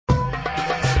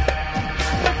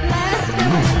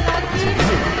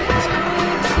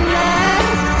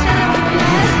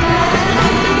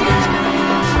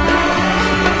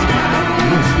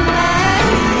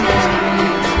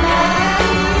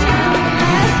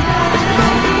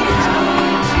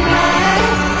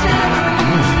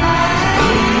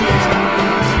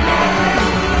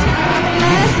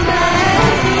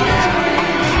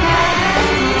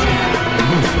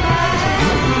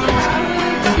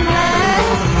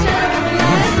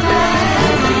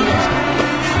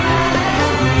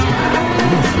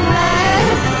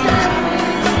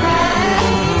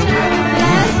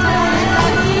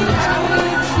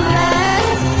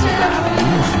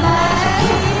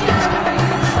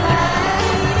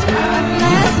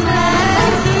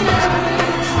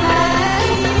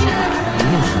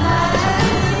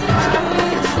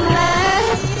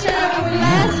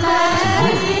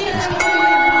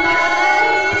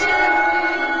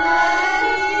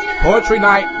Poetry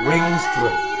night rings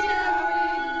through.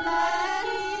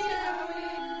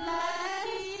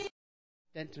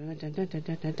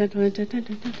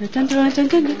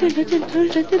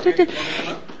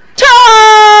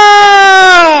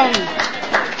 Tom!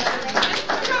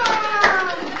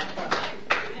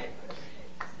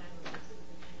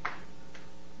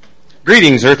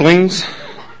 Greetings, Earthlings.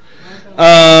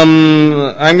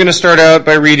 I'm going to start out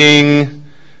by reading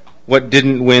what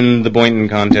didn't win the Boynton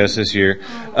contest this year,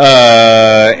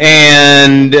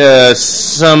 and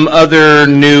some other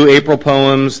new April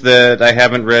poems that I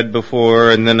haven't read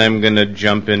before, and then I'm going to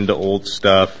jump into old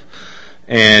stuff,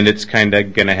 and it's kind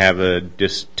of going to have a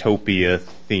dystopia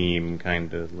theme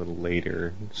kind of a little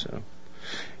later. So,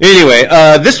 anyway,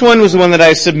 this one was the one that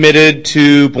I submitted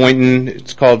to Boynton.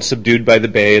 It's called Subdued by the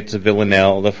Bay. It's a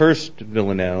villanelle, the first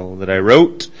villanelle that I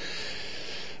wrote.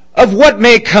 Of what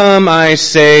may come, I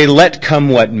say, let come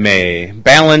what may.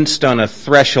 Balanced on a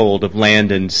threshold of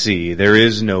land and sea, there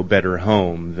is no better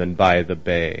home than by the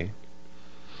bay.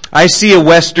 I see a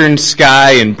western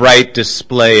sky in bright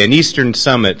display, and eastern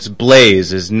summits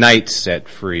blaze as nights set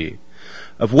free.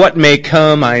 Of what may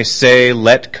come, I say,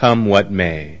 let come what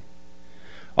may.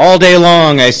 All day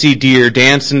long I see deer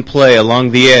dance and play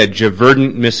along the edge of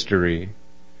verdant mystery.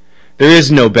 There is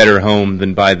no better home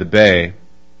than by the bay.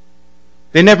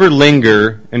 They never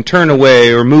linger and turn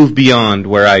away or move beyond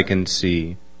where I can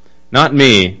see. Not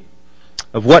me.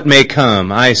 Of what may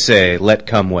come, I say, let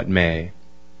come what may.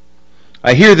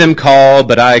 I hear them call,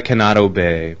 but I cannot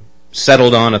obey.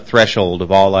 Settled on a threshold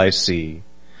of all I see.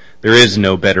 There is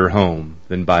no better home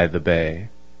than by the bay.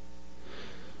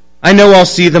 I know I'll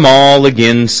see them all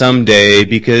again someday,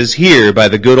 because here by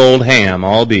the good old ham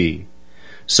I'll be.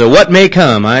 So what may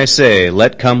come, I say,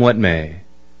 let come what may.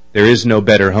 There is no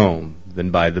better home than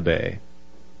by the bay.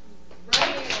 I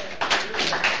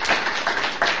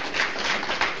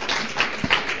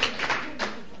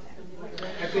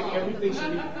think everything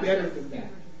should be better than that.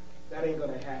 That ain't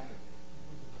gonna happen.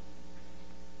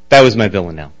 That was my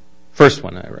villanelle. First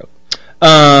one I wrote.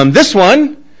 This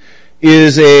one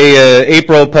is a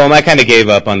April poem. I kind of gave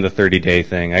up on the 30-day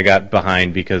thing. I got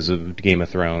behind because of Game of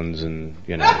Thrones and,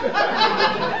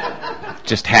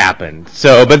 just happened.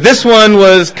 So, but this one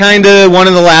was kind of one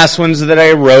of the last ones that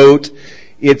I wrote.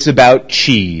 It's about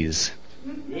cheese.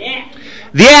 Yeah.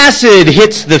 The acid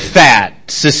hits the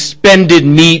fat, suspended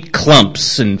meat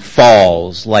clumps and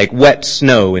falls like wet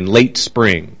snow in late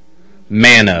spring,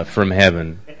 manna from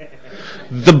heaven.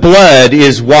 The blood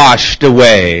is washed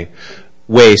away,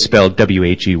 way spelled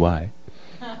W-H-E-Y.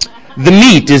 The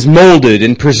meat is molded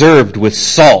and preserved with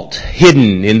salt,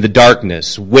 hidden in the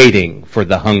darkness, waiting for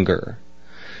the hunger.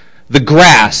 The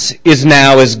grass is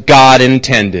now as God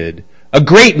intended, a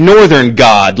great northern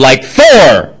god like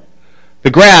Thor.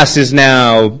 The grass is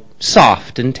now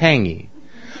soft and tangy,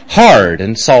 hard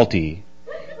and salty,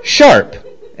 sharp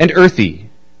and earthy,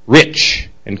 rich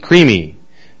and creamy,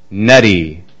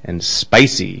 nutty and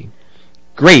spicy,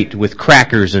 great with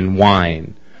crackers and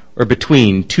wine, or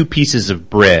between two pieces of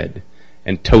bread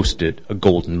and toasted a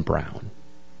golden brown.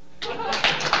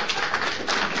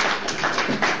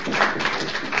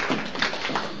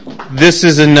 This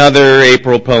is another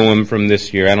April poem from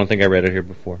this year. I don't think I read it here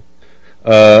before.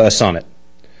 A sonnet.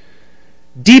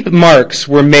 Deep marks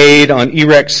were made on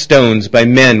erect stones by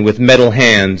men with metal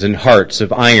hands and hearts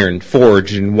of iron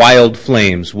forged in wild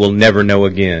flames we'll never know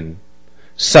again,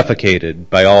 suffocated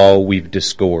by all we've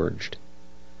disgorged.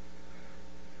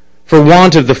 For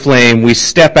want of the flame, we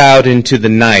step out into the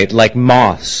night like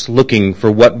moths looking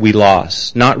for what we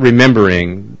lost, not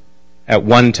remembering at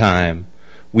one time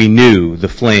we knew the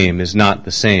flame is not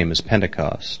the same as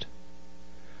Pentecost.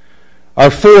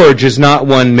 Our forge is not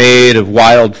one made of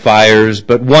wild fires,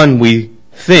 but one we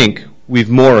think we've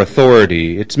more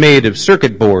authority. It's made of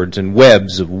circuit boards and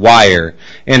webs of wire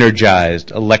energized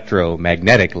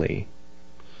electromagnetically.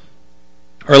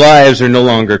 Our lives are no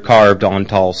longer carved on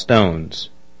tall stones.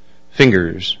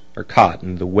 Fingers are caught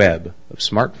in the web of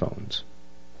smartphones.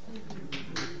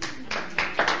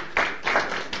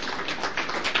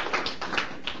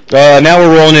 Now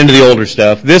we're rolling into the older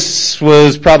stuff. This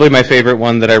was probably my favorite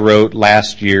one that I wrote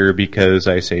last year because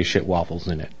I say shit waffles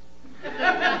in it.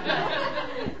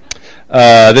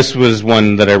 This was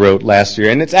one that I wrote last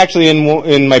year, and it's actually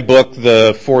in my book,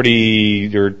 the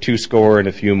 40 or 2 score and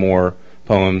a few more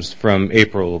poems from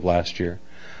April of last year.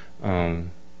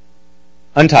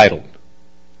 Untitled.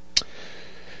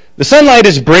 The sunlight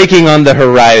is breaking on the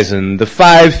horizon. The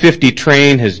 5:50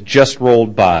 train has just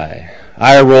rolled by.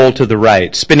 I roll to the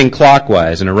right, spinning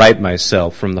clockwise, and right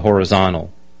myself from the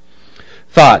horizontal.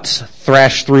 Thoughts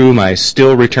thrash through my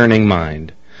still returning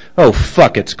mind. Oh,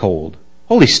 fuck, it's cold.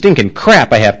 Holy stinking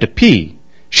crap, I have to pee.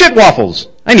 Shit waffles,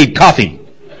 I need coffee.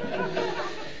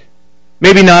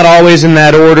 Maybe not always in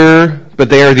that order, but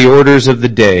they are the orders of the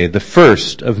day, the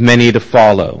first of many to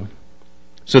follow.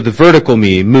 So the vertical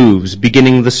me moves,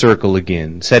 beginning the circle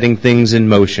again, setting things in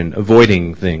motion,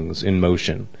 avoiding things in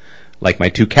motion, like my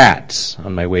two cats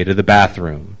on my way to the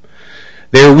bathroom.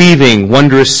 They are weaving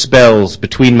wondrous spells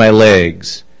between my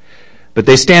legs, but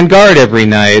they stand guard every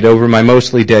night over my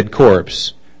mostly dead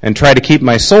corpse and try to keep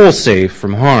my soul safe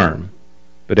from harm.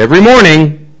 But every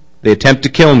morning, they attempt to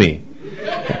kill me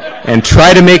and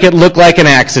try to make it look like an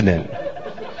accident.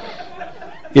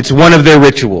 It's one of their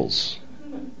rituals.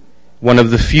 One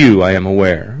of the few I am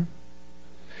aware.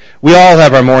 We all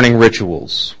have our morning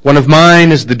rituals. One of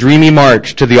mine is the dreamy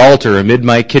march to the altar amid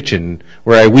my kitchen,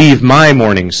 where I weave my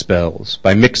morning spells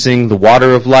by mixing the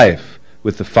water of life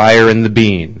with the fire and the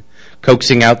bean,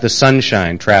 coaxing out the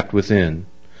sunshine trapped within,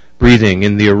 breathing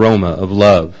in the aroma of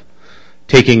love,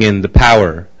 taking in the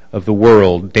power of the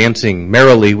world, dancing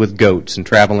merrily with goats and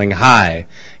traveling high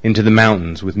into the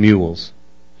mountains with mules,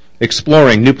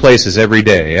 exploring new places every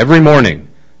day, every morning,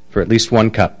 for at least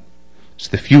one cup. It's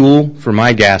the fuel for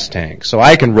my gas tank, so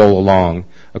I can roll along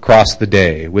across the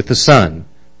day with the sun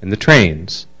and the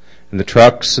trains and the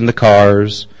trucks and the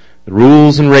cars, the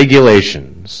rules and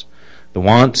regulations, the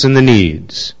wants and the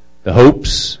needs, the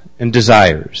hopes and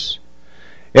desires.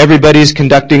 Everybody's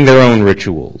conducting their own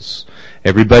rituals.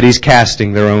 Everybody's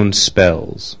casting their own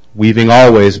spells, weaving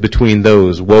always between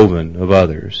those woven of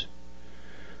others,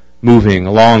 moving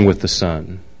along with the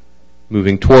sun,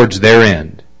 moving towards their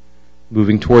end,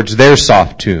 moving towards their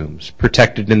soft tombs,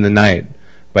 protected in the night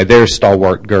by their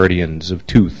stalwart guardians of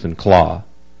tooth and claw,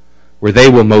 where they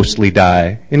will mostly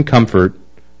die in comfort,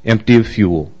 empty of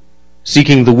fuel,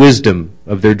 seeking the wisdom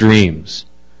of their dreams,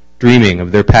 dreaming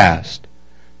of their past,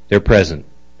 their present,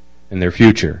 and their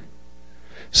future.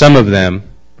 Some of them,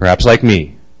 perhaps like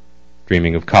me,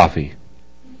 dreaming of coffee.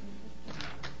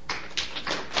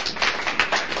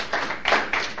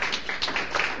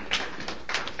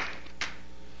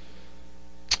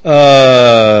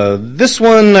 This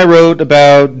one I wrote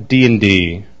about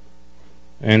D&D.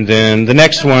 And then the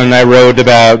next one I wrote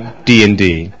about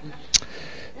D&D.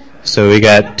 So we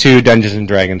got two Dungeons and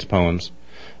Dragons poems.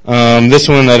 This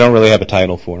one I don't really have a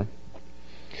title for.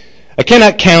 I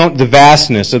cannot count the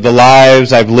vastness of the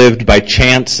lives I've lived by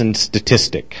chance and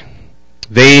statistic.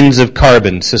 Veins of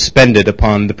carbon suspended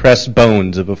upon the pressed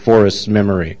bones of a forest's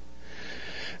memory.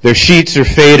 Their sheets are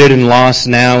faded and lost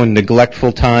now in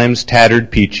neglectful times,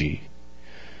 tattered peachy.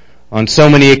 On so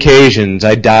many occasions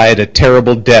I died a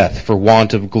terrible death for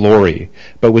want of glory,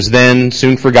 but was then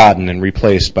soon forgotten and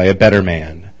replaced by a better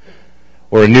man,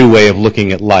 or a new way of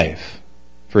looking at life,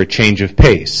 for a change of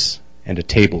pace and a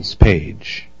table's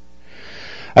page.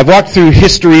 I've walked through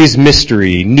history's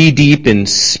mystery, knee-deep in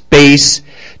space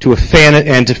to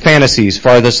fantasies'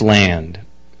 farthest land.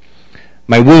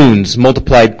 My wounds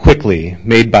multiplied quickly,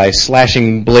 made by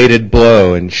slashing bladed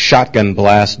blow and shotgun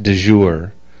blast de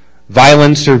jour.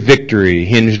 Violence or victory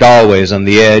hinged always on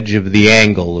the edge of the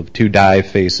angle of two die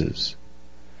faces.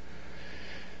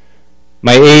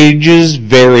 My ages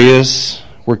various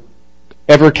were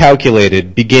ever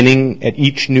calculated, beginning at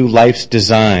each new life's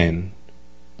design,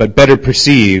 but better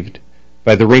perceived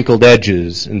by the wrinkled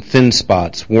edges and thin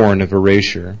spots worn of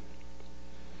erasure.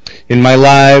 In my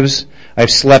lives, I've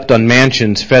slept on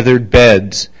mansions' feathered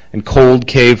beds and cold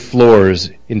cave floors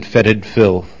in fetid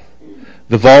filth.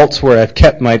 The vaults where I've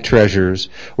kept my treasures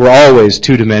were always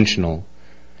two-dimensional,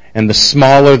 and the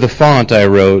smaller the font I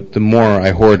wrote, the more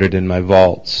I hoarded in my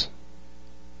vaults.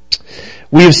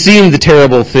 We have seen the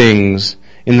terrible things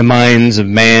in the minds of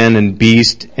man and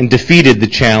beast, and defeated the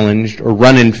challenged, or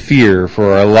run in fear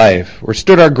for our life, or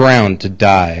stood our ground to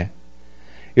die.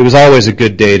 It was always a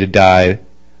good day to die,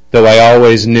 though I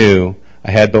always knew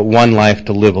I had but one life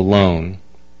to live alone.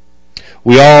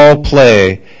 We all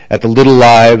play at the little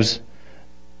lives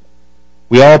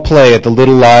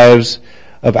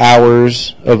of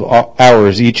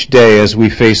ours each day as we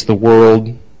face the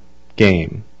world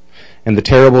game and the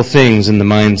terrible things in the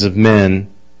minds of men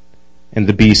and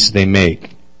the beasts they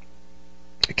make.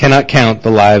 I cannot count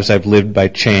the lives I've lived by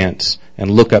chance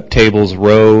and look up tables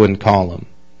row and column.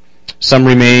 Some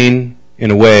remain,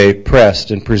 in a way, pressed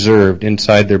and preserved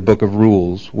inside their book of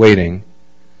rules, waiting.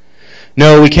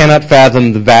 No, we cannot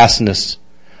fathom the vastness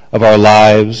of our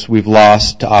lives we've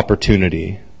lost to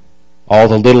opportunity. All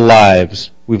the little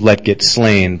lives we've let get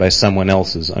slain by someone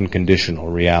else's unconditional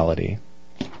reality.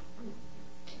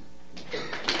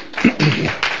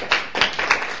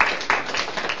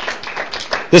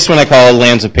 This one I call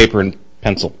Lands of Paper and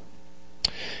Pencil.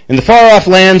 In the far-off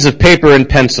lands of paper and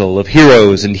pencil, of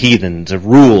heroes and heathens, of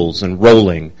rules and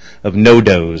rolling, of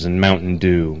no-dos and Mountain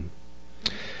Dew.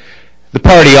 The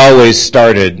party always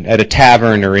started at a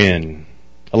tavern or inn,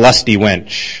 a lusty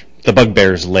wench, the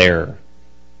bugbear's lair,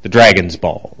 the dragon's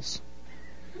balls.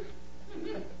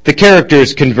 The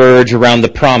characters converge around the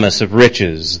promise of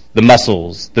riches, the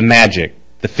muscles, the magic,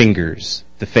 the fingers,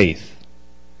 the faith.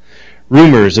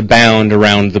 Rumors abound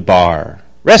around the bar.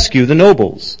 Rescue the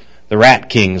nobles, the rat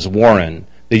king's warren,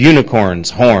 the unicorn's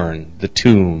horn, the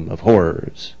tomb of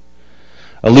horrors.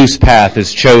 A loose path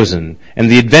is chosen, and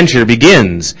the adventure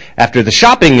begins. After the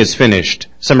shopping is finished,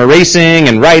 some erasing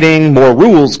and writing, more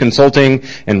rules consulting,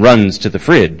 and runs to the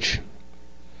fridge.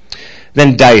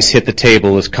 Then dice hit the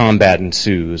table as combat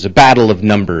ensues, a battle of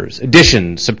numbers,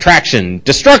 addition, subtraction,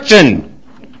 destruction,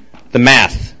 the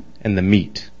math and the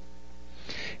meat.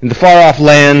 In the far-off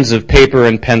lands of paper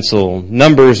and pencil,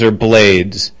 numbers are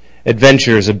blades,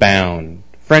 adventures abound,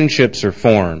 friendships are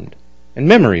formed, and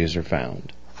memories are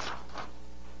found.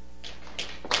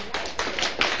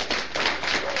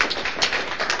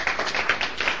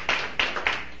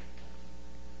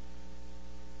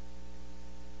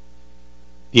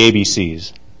 The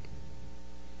ABCs.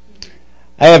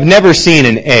 I have never seen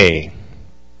an A,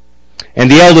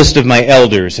 and the eldest of my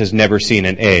elders has never seen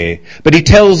an A, but he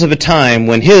tells of a time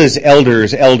when his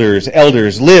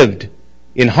elders' lived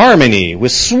in harmony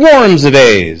with swarms of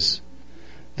A's.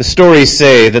 The stories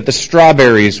say that the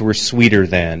strawberries were sweeter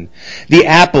then, the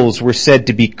apples were said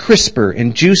to be crisper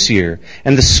and juicier,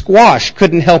 and the squash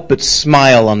couldn't help but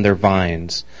smile on their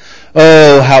vines.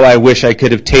 Oh, how I wish I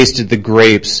could have tasted the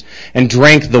grapes and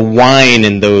drank the wine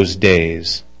in those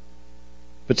days.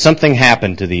 But something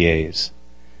happened to the A's.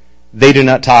 They do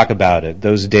not talk about it.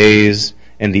 Those days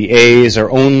and the A's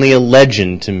are only a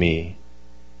legend to me.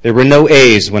 There were no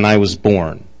A's when I was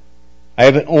born. I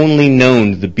have only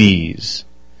known the B's.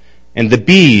 And the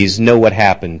B's know what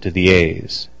happened to the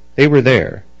A's. They were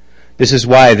there. This is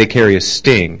why they carry a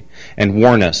sting and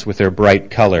warn us with their bright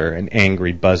color and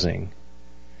angry buzzing.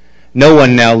 No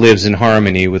one now lives in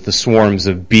harmony with the swarms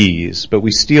of bees, but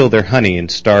we steal their honey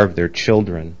and starve their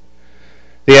children.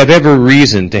 They have every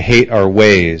reason to hate our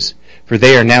ways, for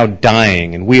they are now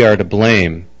dying and we are to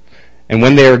blame. And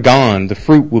when they are gone, the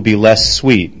fruit will be less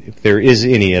sweet, if there is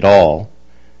any at all,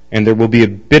 and there will be a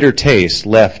bitter taste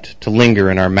left to linger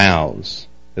in our mouths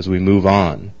as we move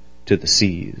on to the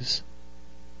seas.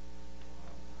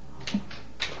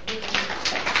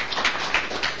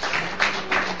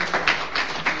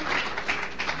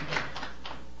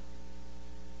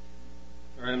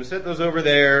 I'm going to set those over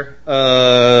there.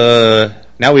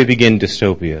 Now we begin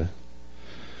dystopia.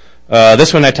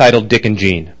 This one I titled Dick and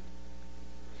Jean.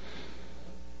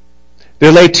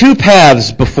 There lay two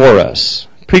paths before us,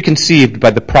 preconceived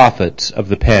by the prophets of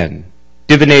the pen,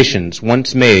 divinations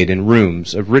once made in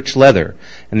rooms of rich leather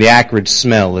and the acrid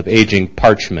smell of aging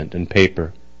parchment and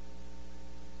paper.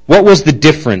 What was the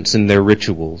difference in their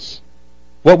rituals?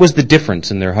 What was the difference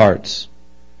in their hearts?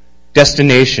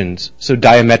 Destinations so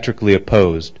diametrically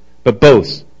opposed, but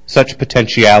both such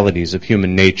potentialities of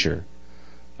human nature,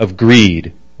 of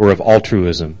greed or of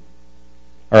altruism.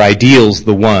 Our ideals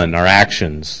the one, our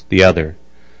actions the other.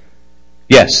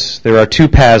 Yes, there are two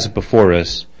paths before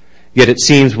us, yet it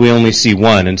seems we only see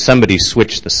one, and somebody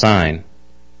switched the sign.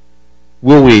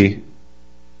 Will we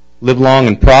live long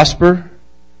and prosper,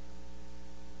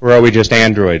 or are we just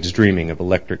androids dreaming of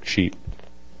electric sheep?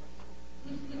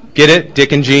 Get it,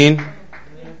 Dick and Jean?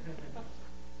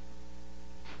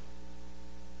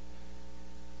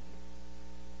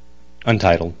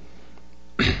 Untitled.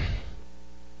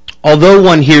 Although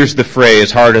one hears the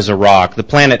phrase hard as a rock, the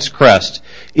planet's crust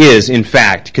is, in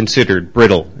fact, considered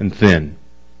brittle and thin,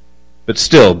 but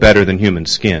still better than human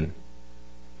skin.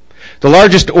 The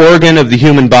largest organ of the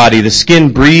human body, the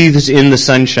skin breathes in the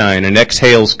sunshine and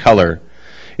exhales color.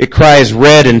 It cries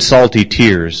red and salty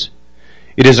tears.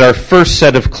 It is our first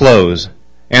set of clothes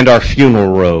and our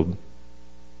funeral robe.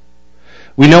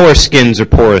 We know our skins are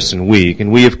porous and weak,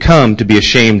 and we have come to be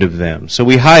ashamed of them, so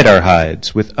we hide our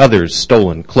hides with others'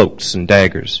 stolen cloaks and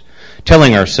daggers,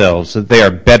 telling ourselves that they are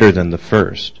better than the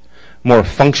first, more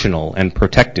functional and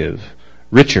protective,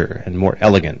 richer and more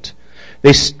elegant.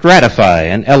 They stratify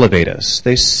and elevate us.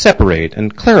 They separate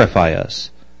and clarify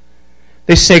us.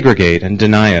 They segregate and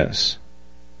deny us,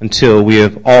 until we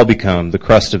have all become the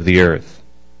crust of the earth,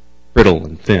 brittle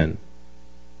and thin,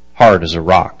 hard as a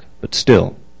rock, but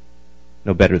still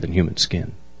no better than human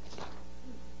skin.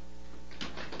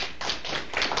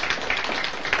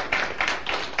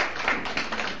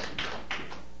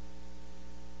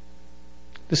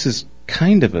 This is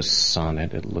kind of a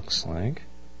sonnet, it looks like.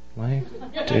 Life,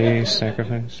 day,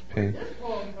 sacrifice, pay.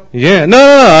 Yeah,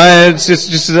 no, it's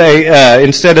just a,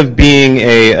 instead of being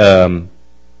a,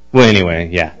 well, anyway,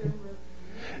 yeah.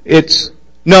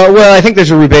 Well, I think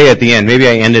there's a rubaia at the end. Maybe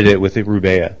I ended it with a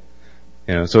rubaia.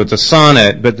 So it's a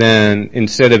sonnet, but then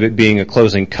instead of it being a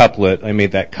closing couplet, I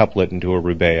made that couplet into a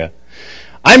rubaia.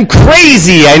 I'm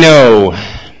crazy, I know!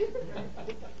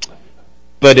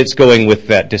 But it's going with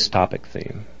that dystopic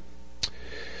theme.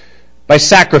 By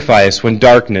sacrifice when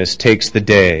darkness takes the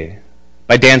day,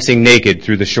 by dancing naked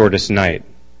through the shortest night,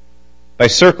 by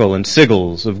circle and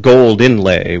sigils of gold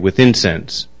inlay with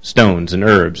incense, stones and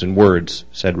herbs and words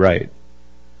said right,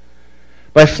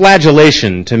 by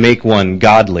flagellation to make one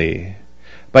godly,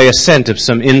 by a scent of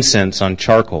some incense on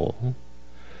charcoal,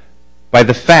 by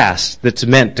the fast that's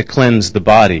meant to cleanse the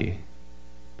body,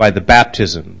 by the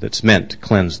baptism that's meant to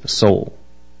cleanse the soul.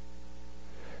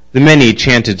 The many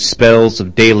chanted spells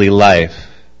of daily life,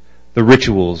 the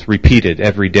rituals repeated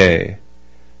every day.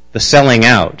 The selling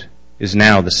out is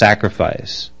now the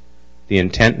sacrifice. The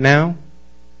intent now?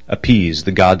 Appease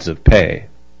the gods of pay.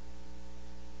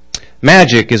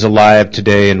 Magic is alive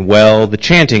today and well. The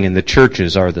chanting in the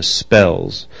churches are the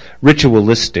spells.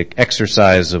 Ritualistic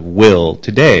exercise of will.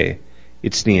 Today,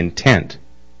 it's the intent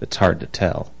that's hard to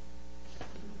tell.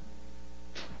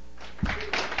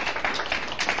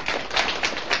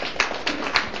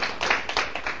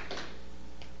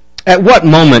 At what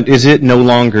moment is it no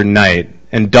longer night,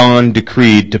 and dawn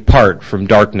decreed to part from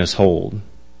darkness hold?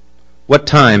 What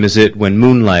time is it when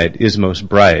moonlight is most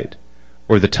bright,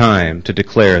 or the time to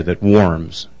declare that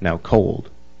warm's now cold?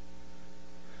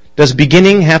 Does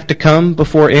beginning have to come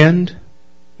before end?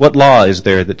 What law is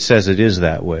there that says it is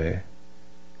that way?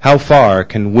 How far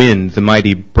can wind the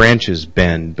mighty branches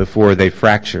bend before they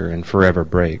fracture and forever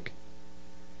break?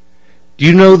 Do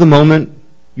you know the moment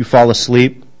you fall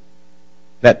asleep?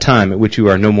 That time at which you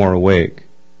are no more awake?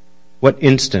 What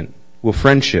instant will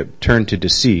friendship turn to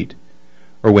deceit,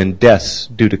 or when death's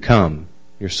due to come,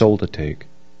 your soul to take?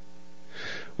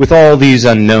 With all these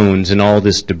unknowns and all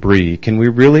this debris, can we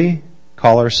really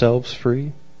call ourselves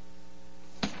free?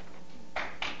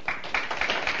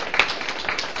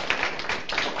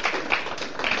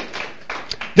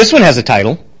 This one has a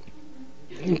title.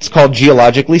 It's called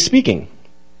Geologically Speaking.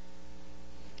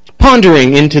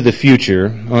 Pondering into the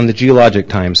future on the geologic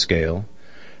time scale,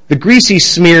 the greasy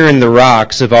smear in the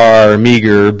rocks of our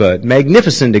meager but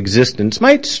magnificent existence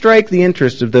might strike the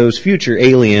interest of those future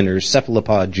alien or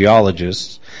cephalopod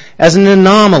geologists as an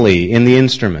anomaly in the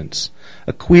instruments,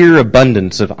 a queer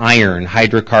abundance of iron,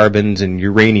 hydrocarbons, and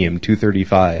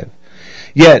uranium-235.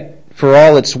 Yet, for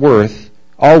all it's worth,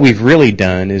 all we've really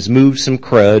done is move some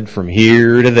crud from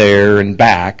here to there and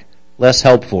back, less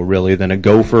helpful really than a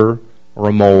gopher or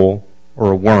a mole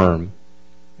or a worm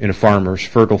in a farmer's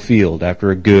fertile field after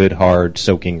a good, hard,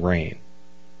 soaking rain.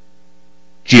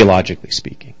 Geologically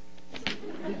speaking.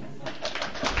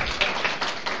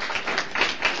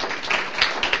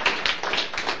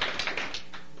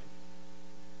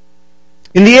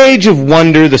 In the age of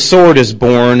wonder, the sword is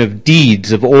born of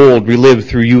deeds of old relived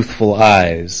through youthful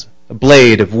eyes, a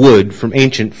blade of wood from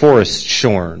ancient forests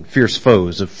shorn, fierce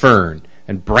foes of fern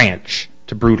and branch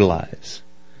to brutalize.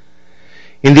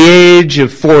 In the age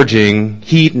of forging,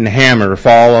 heat and hammer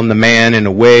fall on the man in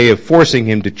a way of forcing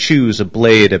him to choose a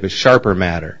blade of a sharper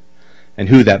matter, and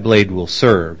who that blade will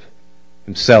serve,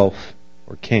 himself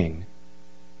or king.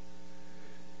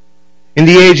 In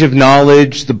the age of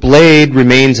knowledge, the blade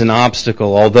remains an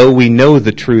obstacle, although we know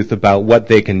the truth about what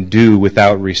they can do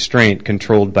without restraint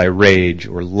controlled by rage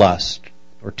or lust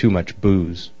or too much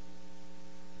booze.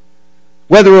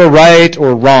 Whether right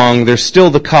or wrong, there's still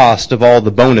the cost of all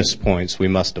the bonus points we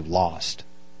must have lost.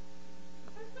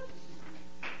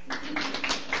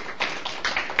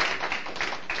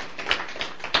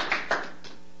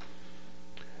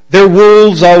 Their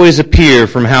wolves always appear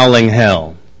from howling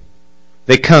hell.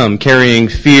 They come carrying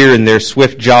fear in their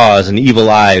swift jaws and evil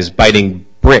eyes, biting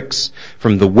bricks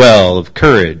from the well of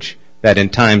courage that in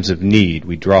times of need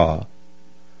we draw.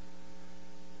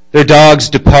 Their dogs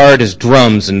depart as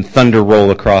drums and thunder roll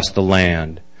across the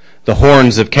land. The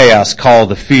horns of chaos call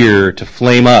the fear to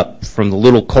flame up from the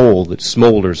little coal that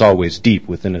smolders always deep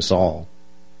within us all.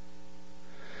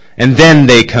 And then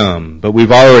they come, but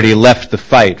we've already left the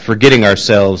fight, forgetting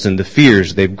ourselves in the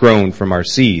fears they've grown from our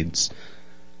seeds,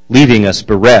 leaving us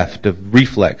bereft of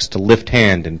reflex to lift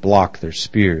hand and block their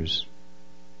spears.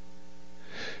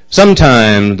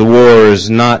 Sometime the war is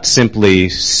not simply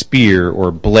spear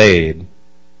or blade,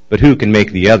 but who can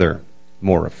make the other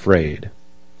more afraid?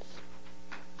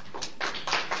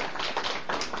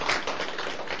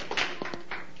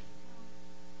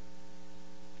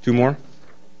 Two more?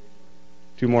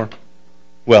 Two more?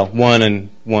 Well, one and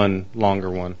one longer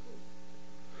one.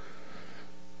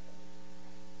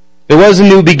 There was a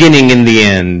new beginning in the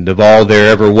end of all there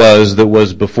ever was that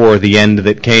was before the end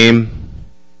that came.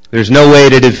 There's no way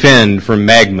to defend from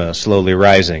magma slowly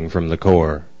rising from the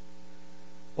core.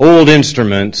 Old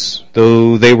instruments,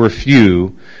 though they were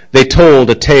few, they told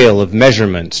a tale of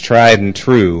measurements tried and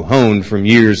true, honed from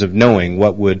years of knowing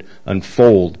what would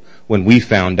unfold when we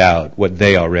found out what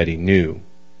they already knew.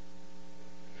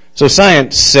 So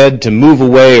science said to move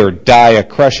away or die a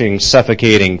crushing,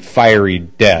 suffocating, fiery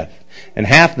death. And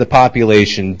half the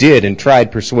population did and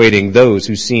tried persuading those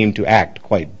who seemed to act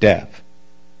quite deaf.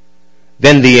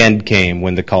 Then the end came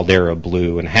when the caldera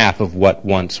blew, and half of what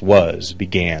once was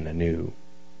began anew.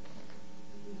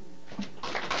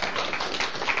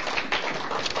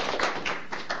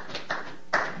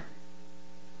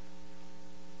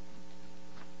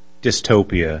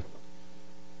 Dystopia.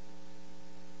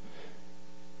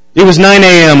 It was 9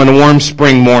 a.m. on a warm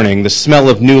spring morning. The smell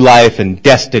of new life and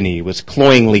destiny was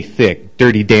cloyingly thick,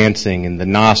 dirty dancing in the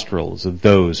nostrils of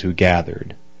those who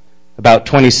gathered. About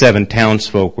 27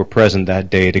 townsfolk were present that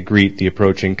day to greet the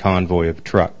approaching convoy of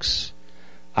trucks.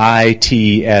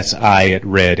 ITSI it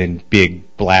read in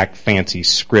big, black, fancy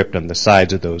script on the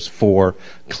sides of those 4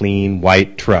 clean,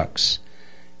 white trucks.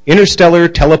 Interstellar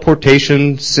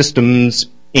Teleportation Systems,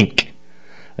 Inc.,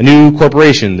 a new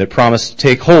corporation that promised to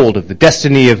take hold of the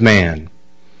destiny of man.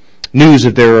 News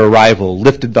of their arrival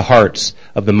lifted the hearts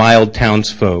of the mild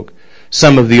townsfolk.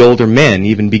 Some of the older men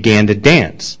even began to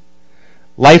dance.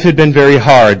 Life had been very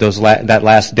hard that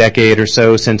last decade or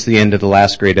so since the end of the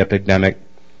last great epidemic.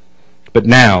 But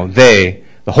now they,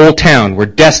 the whole town, were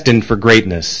destined for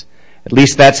greatness. At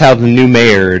least that's how the new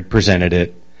mayor had presented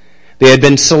it. They had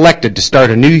been selected to start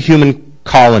a new human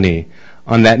colony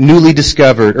on that newly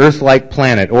discovered Earth-like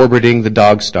planet orbiting the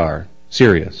dog star,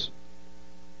 Sirius.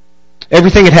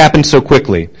 Everything had happened so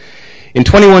quickly. In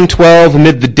 2112,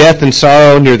 amid the death and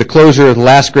sorrow near the closure of the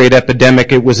last great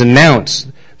epidemic, it was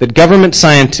announced that government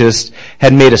scientists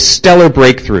had made a stellar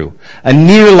breakthrough. A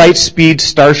near-light-speed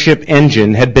Starship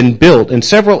engine had been built, and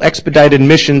several expedited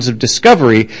missions of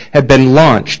discovery had been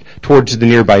launched towards the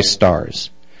nearby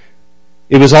stars.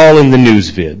 It was all in the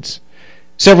news vids.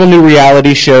 Several new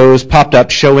reality shows popped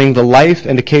up showing the life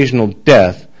and occasional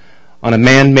death on a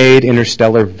man-made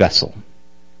interstellar vessel.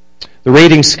 The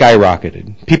ratings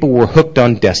skyrocketed. People were hooked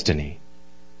on destiny.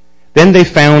 Then they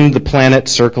found the planet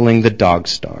circling the dog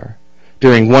star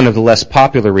during one of the less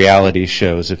popular reality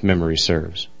shows, if memory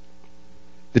serves.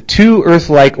 Two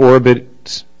Earth-like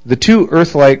orbs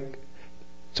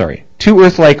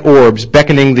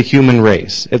beckoning the human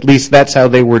race. At least that's how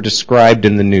they were described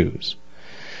in the news.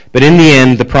 But in the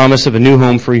end, the promise of a new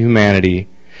home for humanity,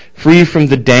 free from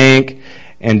the dank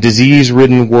and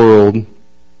disease-ridden world,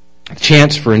 a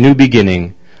chance for a new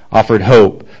beginning, offered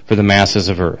hope for the masses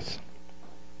of Earth.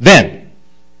 Then,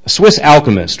 a Swiss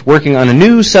alchemist working on a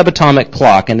new subatomic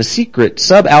clock in a secret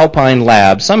subalpine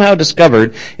lab somehow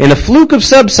discovered, in a fluke of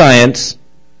subscience,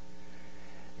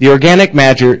 the organic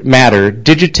matter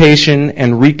digitation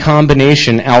and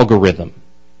recombination algorithm.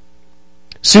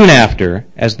 Soon after,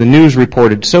 as the news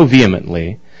reported so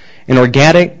vehemently, an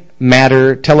organic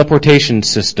matter teleportation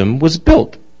system was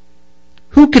built.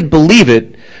 Who could believe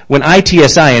it when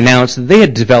ITSI announced that they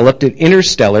had developed an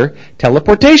interstellar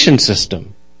teleportation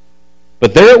system?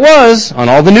 But there it was on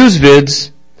all the news vids.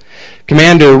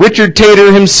 Commander Richard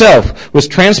Tater himself was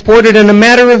transported in a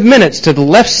matter of minutes to the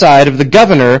left side of the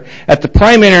governor at the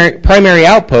primary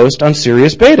outpost on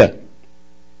Sirius Beta.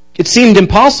 It seemed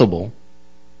impossible,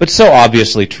 but so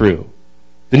obviously true.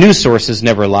 The news sources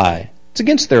never lie. It's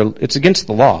against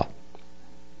the law.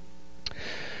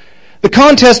 The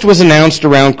contest was announced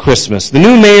around Christmas. The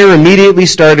new mayor immediately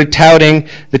started touting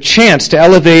the chance to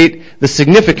elevate the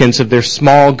significance of their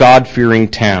small, God-fearing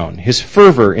town. His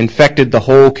fervor infected the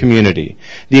whole community.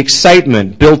 The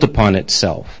excitement built upon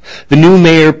itself. The new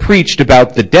mayor preached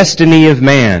about the destiny of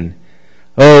man.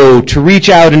 Oh, to reach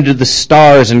out into the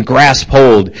stars and grasp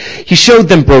hold. He showed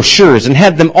them brochures and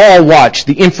had them all watch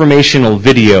the informational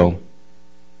video.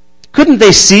 Couldn't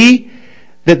they see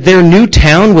that their new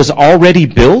town was already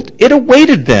built? It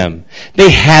awaited them.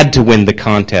 They had to win the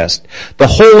contest. The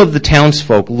whole of the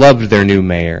townsfolk loved their new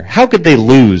mayor. How could they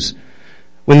lose?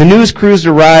 When the news crews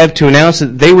arrived to announce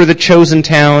that they were the chosen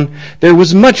town, there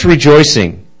was much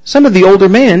rejoicing. Some of the older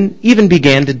men even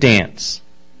began to dance.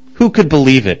 Who could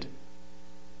believe it?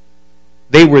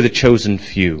 They were the chosen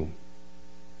few.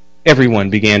 Everyone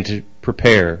began to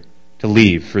prepare to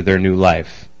leave for their new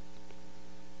life.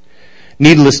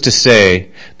 Needless to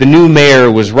say, the new mayor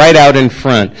was right out in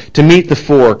front to meet the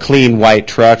 4 clean white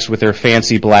trucks with their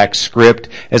fancy black script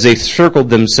as they circled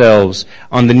themselves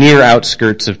on the near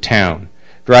outskirts of town,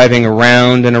 driving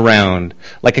around and around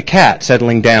like a cat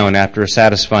settling down after a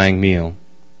satisfying meal.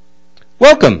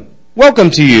 Welcome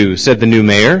to you, said the new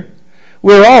mayor.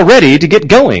 We're all ready to get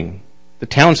going. The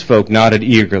townsfolk nodded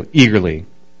eagerly.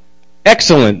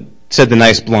 Excellent, said the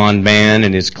nice blond man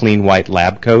in his clean white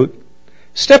lab coat.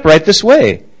 Step right this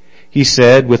way, he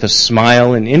said with a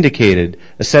smile, and indicated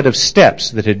a set of steps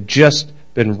that had just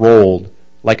been rolled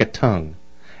like a tongue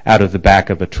out of the back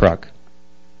of a truck.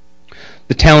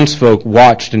 The townsfolk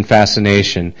watched in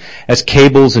fascination as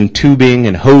cables and tubing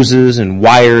and hoses and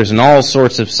wires and all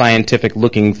sorts of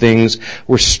scientific-looking things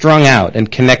were strung out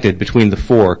and connected between the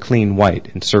 4 clean white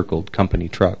encircled company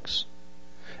trucks.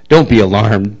 Don't be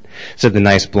alarmed, said the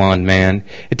nice blond man.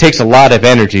 It takes a lot of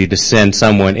energy to send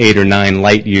someone 8 or 9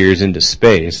 light years into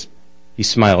space. He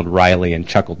smiled wryly and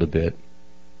chuckled a bit.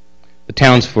 The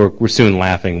townsfolk were soon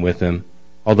laughing with him.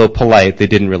 Although polite, they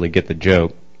didn't really get the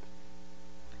joke.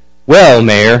 Well,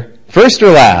 Mayor, first or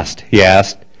last, he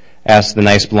asked the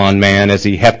nice blond man as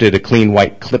he hefted a clean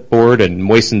white clipboard and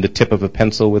moistened the tip of a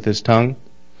pencil with his tongue.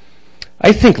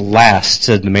 I think last,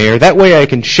 said the mayor. That way I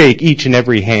can shake each and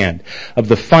every hand of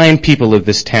the fine people of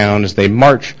this town as they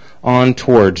march on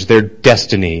towards their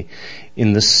destiny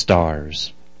in the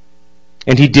stars.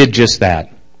 And he did just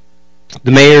that.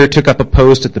 The mayor took up a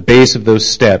post at the base of those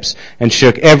steps and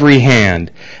shook every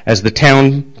hand as the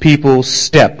town people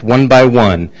stepped one by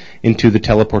one into the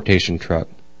teleportation truck.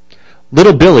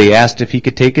 Little Billy asked if he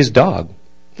could take his dog.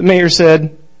 The mayor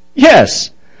said,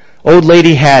 yes. Old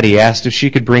Lady Hattie asked if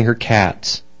she could bring her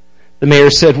cats. The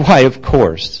mayor said, why, of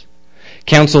course.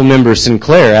 Council member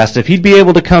Sinclair asked if he'd be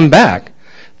able to come back.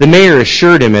 The mayor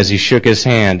assured him as he shook his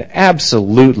hand,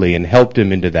 absolutely, and helped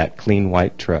him into that clean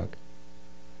white truck.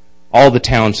 All the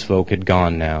townsfolk had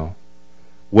gone now.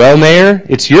 Well, Mayor,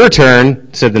 it's your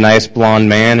turn, said the nice blond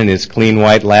man in his clean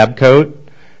white lab coat.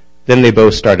 Then they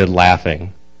both started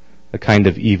laughing, a kind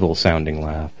of evil-sounding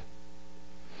laugh.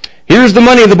 Here's the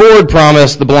money the board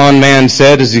promised, the blond man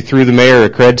said as he threw the mayor a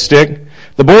cred stick.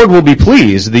 The board will be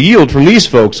pleased. The yield from these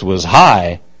folks was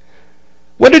high.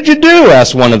 What did you do?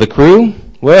 Asked one of the crew.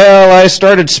 Well, I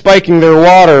started spiking their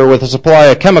water with a supply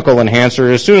of chemical enhancer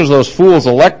as soon as those fools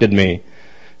elected me,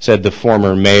 said the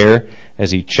former mayor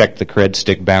as he checked the cred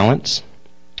stick balance.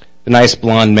 The nice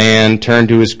blond man turned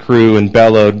to his crew and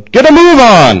bellowed, get a move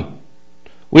on!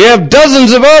 We have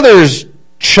dozens of others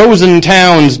chosen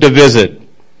towns to visit.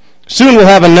 Soon we'll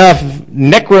have enough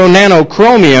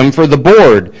necronanochromium for the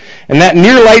board, and that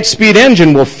near light speed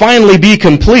engine will finally be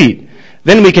complete.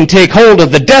 Then we can take hold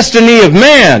of the destiny of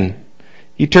man.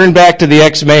 He turned back to the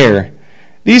ex-mayor.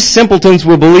 These simpletons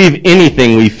will believe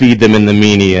anything we feed them in the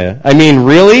media. I mean,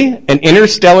 really? An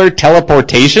interstellar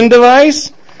teleportation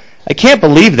device? I can't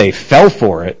believe they fell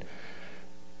for it.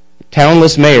 The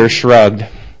townless mayor shrugged.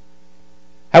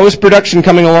 How is production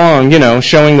coming along,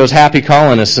 showing those happy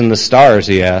colonists in the stars,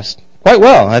 he asked. Quite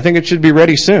well. I think it should be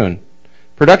ready soon.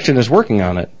 Production is working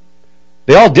on it.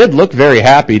 They all did look very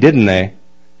happy, didn't they?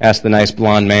 Asked the nice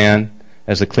blond man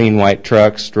as the clean white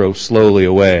trucks drove slowly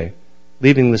away,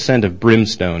 leaving the scent of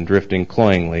brimstone drifting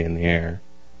cloyingly in the air.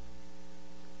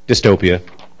 Dystopia.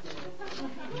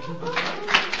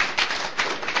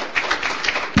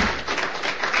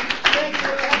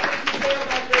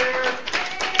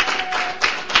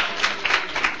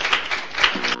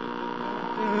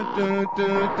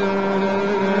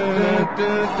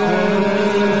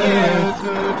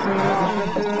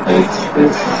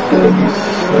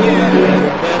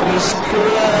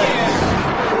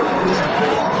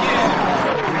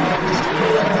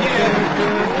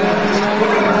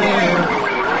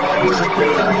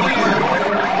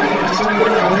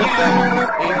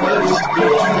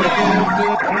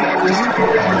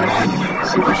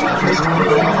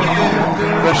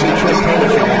 Russian